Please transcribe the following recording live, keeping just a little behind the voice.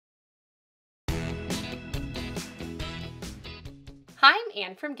Hi, I'm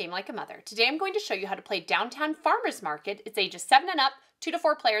Anne from Game Like a Mother. Today I'm going to show you how to play Downtown Farmers Market. It's ages 7 and up, 2 to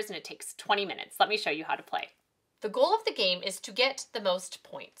 4 players, and it takes 20 minutes. Let me show you how to play. The goal of the game is to get the most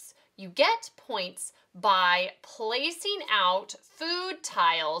points. You get points by placing out food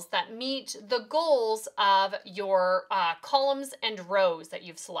tiles that meet the goals of your columns and rows that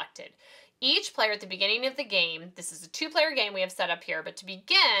you've selected. Each player at the beginning of the game, this is a 2-player game we have set up here, but to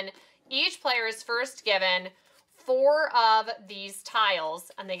begin, each player is first given 4 of these tiles,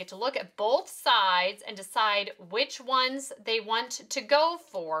 and they get to look at both sides and decide which ones they want to go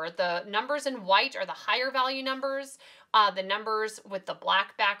for. The numbers in white are the higher value numbers. The numbers with the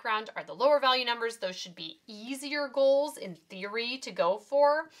black background are the lower value numbers. Those should be easier goals in theory to go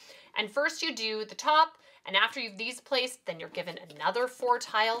for. And first you do the top, and after you've these placed, then you're given another 4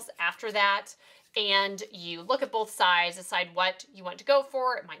 tiles after that. And you look at both sides, decide what you want to go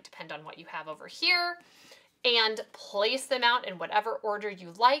for. It might depend on what you have over here. And place them out in whatever order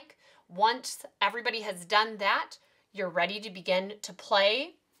you like. Once everybody has done that, you're ready to begin to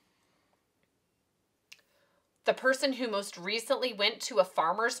play. The person who most recently went to a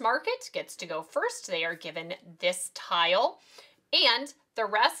farmer's market gets to go first. They are given this tile. And the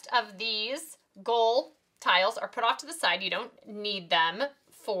rest of these goal tiles are put off to the side. You don't need them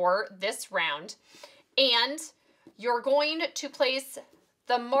for this round. And you're going to place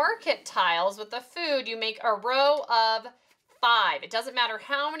the market tiles with the food. You make a row of 5. It doesn't matter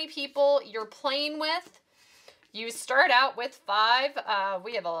how many people you're playing with. You start out with 5.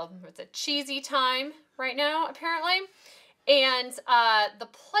 We have it's a cheesy time right now, apparently. And the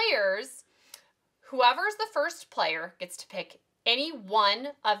players, whoever's the first player gets to pick any one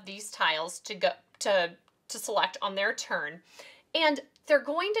of these tiles to go to select on their turn. And they're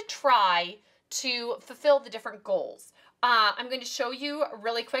going to try to fulfill the different goals. I'm going to show you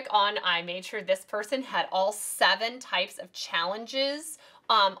really quick I made sure this person had all 7 types of challenges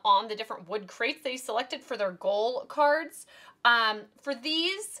on the different wood crates they selected for their goal cards. For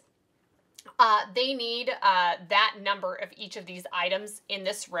these, they need that number of each of these items in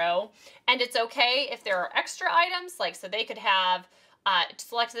this row. And it's okay if there are extra items, like so they could have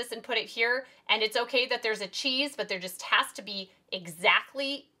select this and put it here. And it's okay that there's a cheese, but there just has to be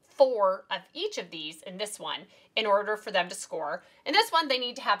exactly 4 of each of these in this one in order for them to score. In this one, they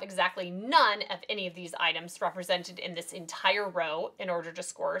need to have exactly none of any of these items represented in this entire row in order to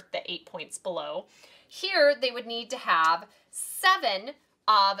score the 8 points below. Here, they would need to have 7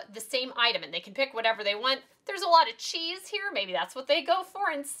 of the same item, and they can pick whatever they want. There's a lot of cheese here. Maybe that's what they go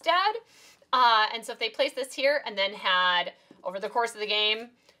for instead. And so if they place this here and then had, over the course of the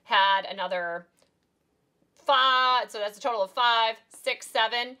game, had another 5, so that's a total of 5, 6,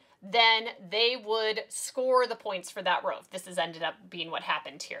 7, then they would score the points for that row. This has ended up being what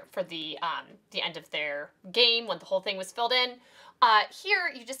happened here for the end of their game when the whole thing was filled in.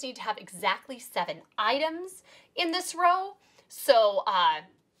 Here, you just need to have exactly 7 items in this row. So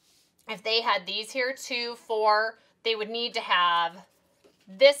if they had these here, 2, 4, they would need to have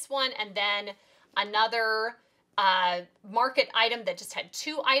this one and then another market item that just had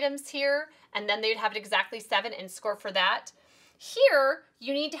 2 items here, and then they'd have it exactly 7 and score for that. Here,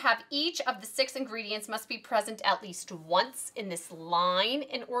 you need to have each of the 6 ingredients must be present at least once in this line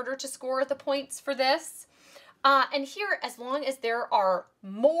in order to score the points for this. And here, as long as there are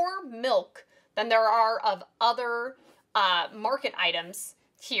more milk than there are of other market items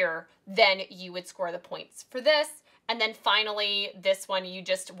here, then you would score the points for this. And then finally, this one, you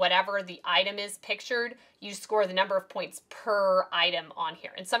just, whatever the item is pictured, you score the number of points per item on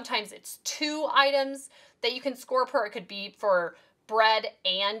here. And sometimes it's 2 items that you can score per. It could be for bread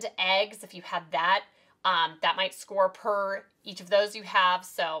and eggs. If you had that, that might score per each of those you have.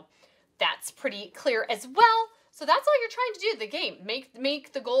 So that's pretty clear as well. So that's all you're trying to do the game.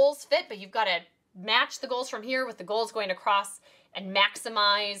 Make the goals fit, but you've got to match the goals from here with the goals going across and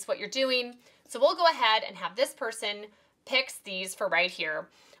maximize what you're doing. So we'll go ahead and have this person picks these for right here.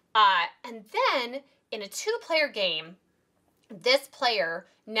 And then in a 2-player game, this player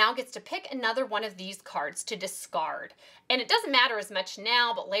now gets to pick another one of these cards to discard. And it doesn't matter as much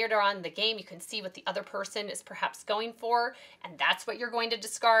now, but later on in the game, you can see what the other person is perhaps going for, and that's what you're going to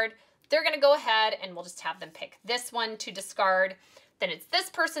discard. They're going to go ahead, and we'll just have them pick this one to discard. Then it's this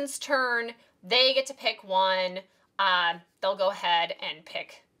person's turn. They get to pick one. They'll go ahead and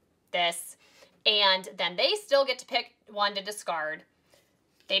pick this. And then they still get to pick one to discard.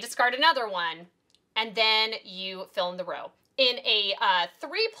 They discard another one, and then you fill in the row. In a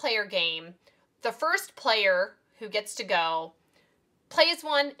 3-player game, the first player who gets to go plays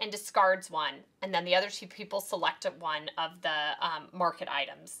one and discards one, and then the other 2 people select one of the market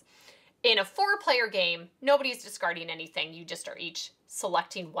items. In a 4-player game, nobody's discarding anything. You just are each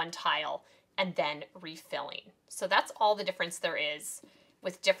selecting one tile and then refilling. So that's all the difference there is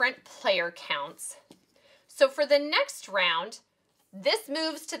with different player counts. So for the next round, this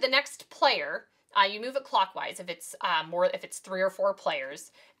moves to the next player. You move it clockwise if it's if it's 3 or 4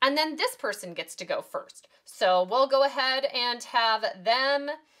 players, and then this person gets to go first. So we'll go ahead and have them.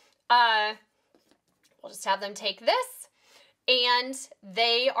 We'll just have them take this, and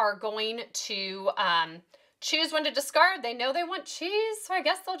they are going to choose when to discard. They know they want cheese, so I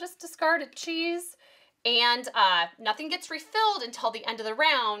guess they'll just discard a cheese, and nothing gets refilled until the end of the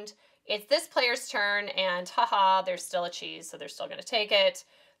round. It's this player's turn, and haha, there's still a cheese, so they're still going to take it.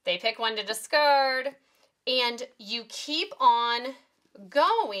 They pick one to discard, and you keep on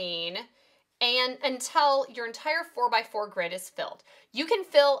going and until your entire 4x4 grid is filled. You can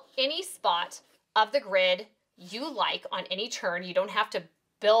fill any spot of the grid you like on any turn. You don't have to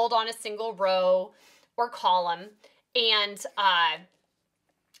build on a single row or column. And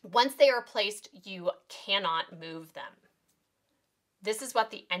once they are placed, you cannot move them. This is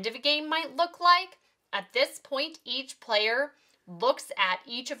what the end of a game might look like. At this point, each player looks at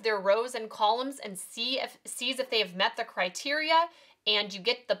each of their rows and columns and sees if they have met the criteria, and you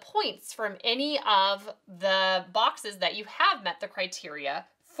get the points from any of the boxes that you have met the criteria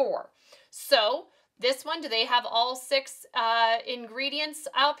for. So this one, do they have all 6 ingredients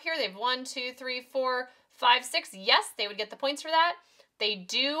up here? They have 1, 2, 3, 4, 5, 6. Yes, they would get the points for that. They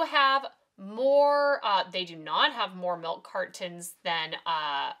do have more, they do not have more milk cartons than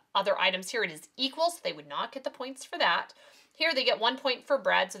other items here. It is equal, so they would not get the points for that. Here they get 1 point for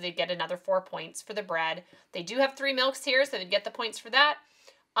bread, so they get another 4 points for the bread. They do have 3 milks here, so they'd get the points for that.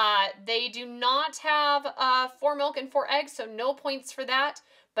 They do not have 4 milk and 4 eggs, so no points for that.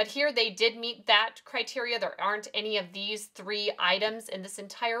 But here they did meet that criteria. There aren't any of these 3 items in this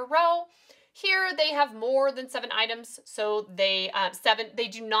entire row. Here they have more than 7 items, so they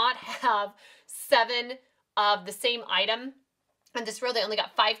do not have 7 of the same item. In this row they only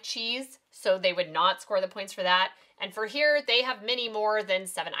got 5 cheese, so they would not score the points for that. And for here, they have many more than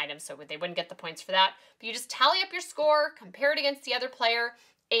 7 items, so they wouldn't get the points for that. But you just tally up your score, compare it against the other player,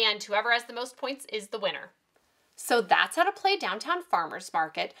 and whoever has the most points is the winner. So that's how to play Downtown Farmers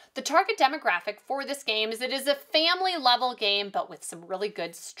Market. The target demographic for this game is it is a family level game, but with some really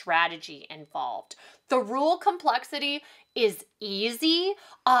good strategy involved. The rule complexity is easy,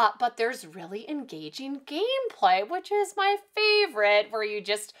 but there's really engaging gameplay, which is my favorite, where you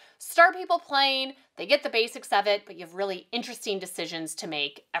just start people playing, they get the basics of it, but you have really interesting decisions to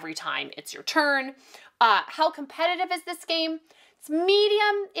make every time it's your turn. How competitive is this game? It's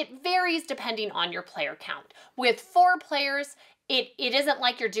medium. It varies depending on your player count. With 4 players, it isn't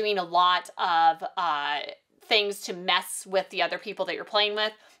like you're doing a lot of things to mess with the other people that you're playing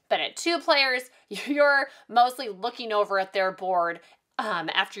with. But at 2 players, you're mostly looking over at their board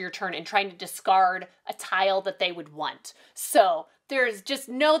after your turn and trying to discard a tile that they would want. So there's just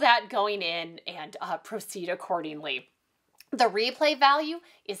know that going in and proceed accordingly. The replay value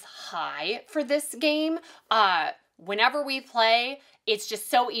is high for this game. Whenever we play, it's just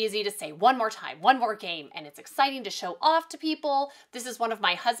so easy to say one more time, one more game, and it's exciting to show off to people. This is one of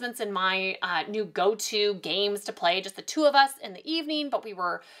my husband's and my new go-to games to play, just the 2 of us in the evening, but we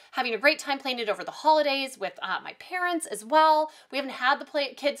were having a great time playing it over the holidays with my parents as well. We haven't had the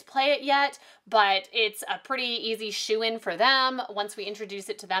kids play it yet, but it's a pretty easy shoe-in for them once we introduce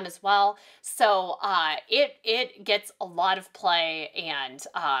it to them as well. So it gets a lot of play, and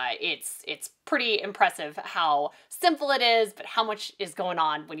it's pretty impressive how simple it is, but how much is going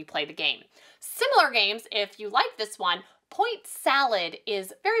on when you play the game. Similar games, if you like this one, Point Salad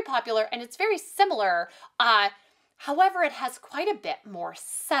is very popular and it's very similar. However, it has quite a bit more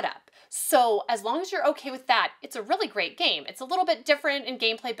setup. So as long as you're okay with that, it's a really great game. It's a little bit different in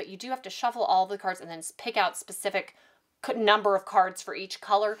gameplay, but you do have to shuffle all the cards and then pick out specific number of cards for each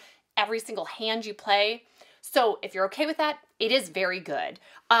color every single hand you play. So if you're okay with that, it is very good.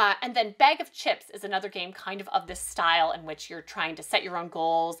 And then Bag of Chips is another game kind of this style in which you're trying to set your own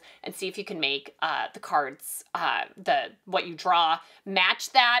goals and see if you can make the cards, what you draw,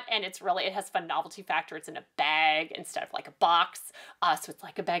 match that. And it has fun novelty factor. It's in a bag instead of like a box. So it's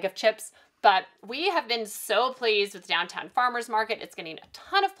like a bag of chips. But we have been so pleased with Downtown Farmers Market. It's getting a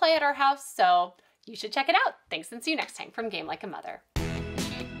ton of play at our house, so you should check it out. Thanks and see you next time from Game Like a Mother.